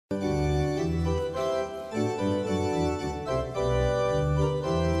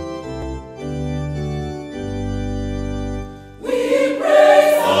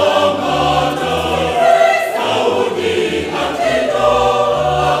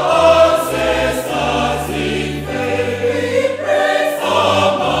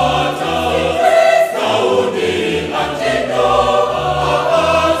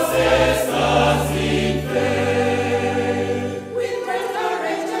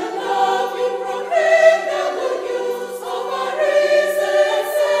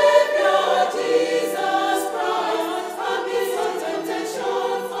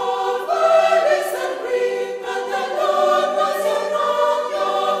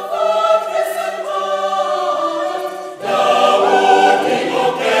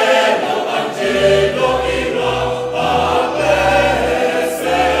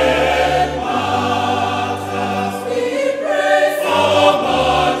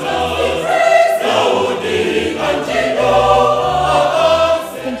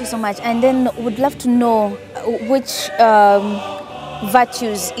much. And then would love to know which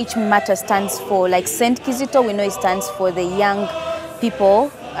virtues each martyr stands for. Like Saint Kizito, we know it stands for the young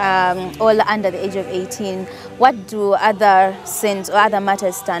people, all under the age of 18. What do other saints or other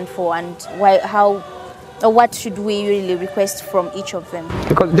martyrs stand for, and why, how, or what should we really request from each of them?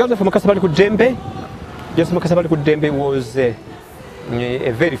 Because Joseph Mukasa Muwonge was a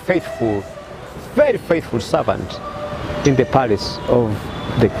very faithful servant in the palace of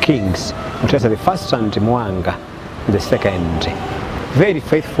the kings, Mukasa the first and Mwanga the second. Very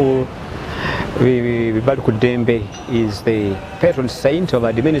faithful. Baluku Dembe is the patron saint of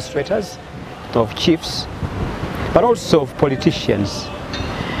administrators, of chiefs, but also of politicians.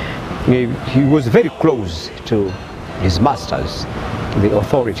 He was very close to his masters, the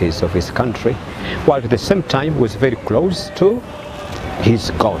authorities of his country, while at the same time was very close to his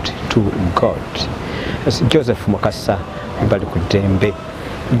God, As Joseph Mukasa Baluku Dembe.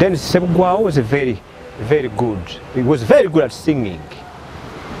 Then Sebugwa was very good. He was very good at singing.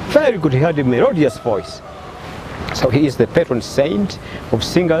 Very good, he had a melodious voice. So he is the patron saint of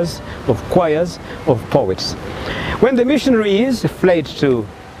singers, of choirs, of poets. When the missionaries fled to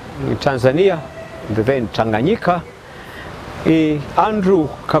Tanzania, then Tanganyika, Andrew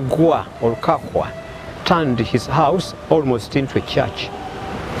Kagwa or Kakwa turned his house almost into a church.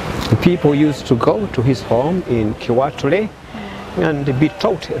 People used to go to his home in Kiwatule and be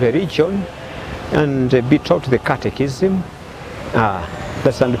taught religion and be taught the catechism.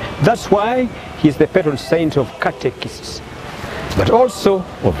 That's why he's the patron saint of catechists, but also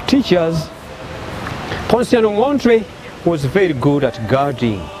of teachers. Mukasa Muwonge was very good at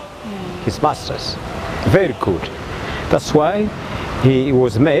guarding his masters, very good. That's why he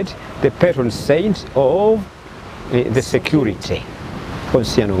was made the patron saint of the security.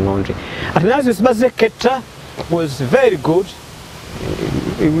 Mukasa Muwonge. Athanasius Bazeketa was very good.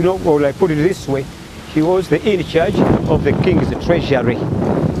 You know, or I put it this way, he was the in charge of the king's treasury.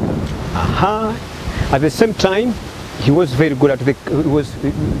 At the same time, he was very good at the.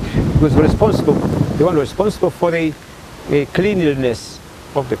 He was responsible. The one responsible for the cleanliness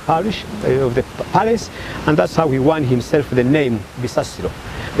of the parish, of the palace, and that's how he won himself the name Bisasiro.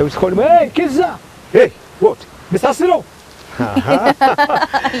 They would call him, "Hey, Kiza! Hey, what? Bisasiro!"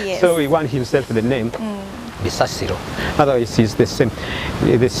 Yes. So he won himself the name Bisasiro. Otherwise, he's the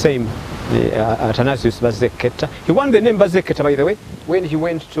same. Athanasius Bazeketa. He won the name Bazeketa, by the way, when he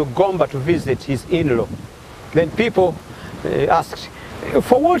went to Gomba to visit his in-law. Then people asked,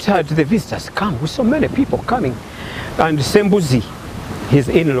 for what had the visitors come? With so many people coming. And Sembuzi, his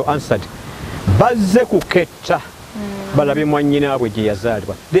in-law, answered, Bazekuketa.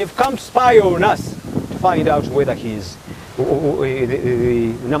 They've come to spy on us to find out whether his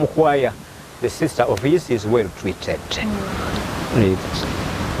Namukwaya, the sister of his, is well treated.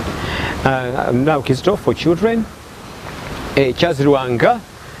 Now Kizito for children, Charles Ruanga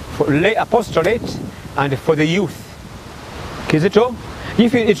for lay apostolate and for the youth. Kizito,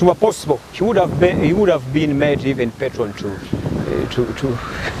 if it were possible, he would have been made even patron to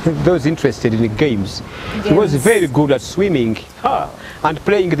those interested in the games. Yes. He was very good at swimming and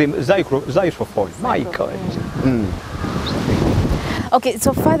playing the xylophone. My God. Okay,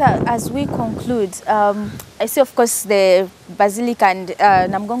 so Father, as we conclude, I see, of course, the Basilica and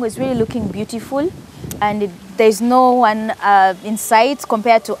Namugongo is really looking beautiful, and there's no one in sight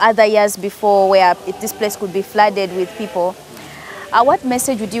compared to other years before where this place could be flooded with people. What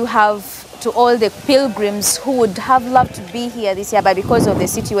message would you have to all the pilgrims who would have loved to be here this year, but because of the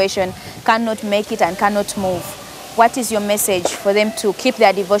situation cannot make it and cannot move? What is your message for them to keep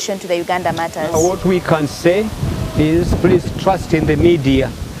their devotion to the Uganda Martyrs? What we can say is please trust in the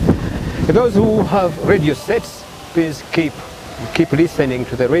media. Those who have radio sets, please keep listening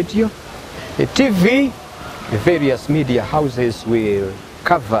to the radio. The TV, the various media houses will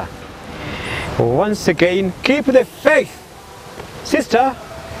cover. Once again, keep the faith. Sister,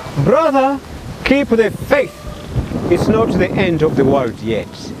 brother, keep the faith. It's not the end of the world yet,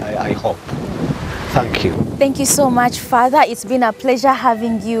 I hope. Thank you. Thank you so much, Father. It's been a pleasure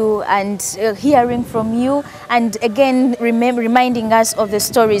having you and hearing from you, and again reminding us of the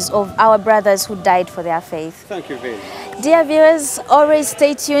stories of our brothers who died for their faith. Thank you very much. Dear viewers, always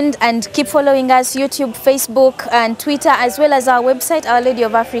stay tuned and keep following us YouTube, Facebook and Twitter, as well as our website, Our Lady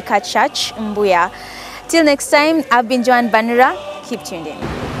of Africa Church, Mbuya. Till next time, I've been Joan Banura. Keep tuned in.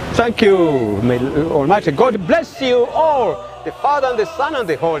 Thank you. May Almighty God bless you all, the Father and the Son and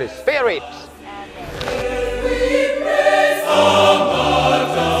the Holy Spirit.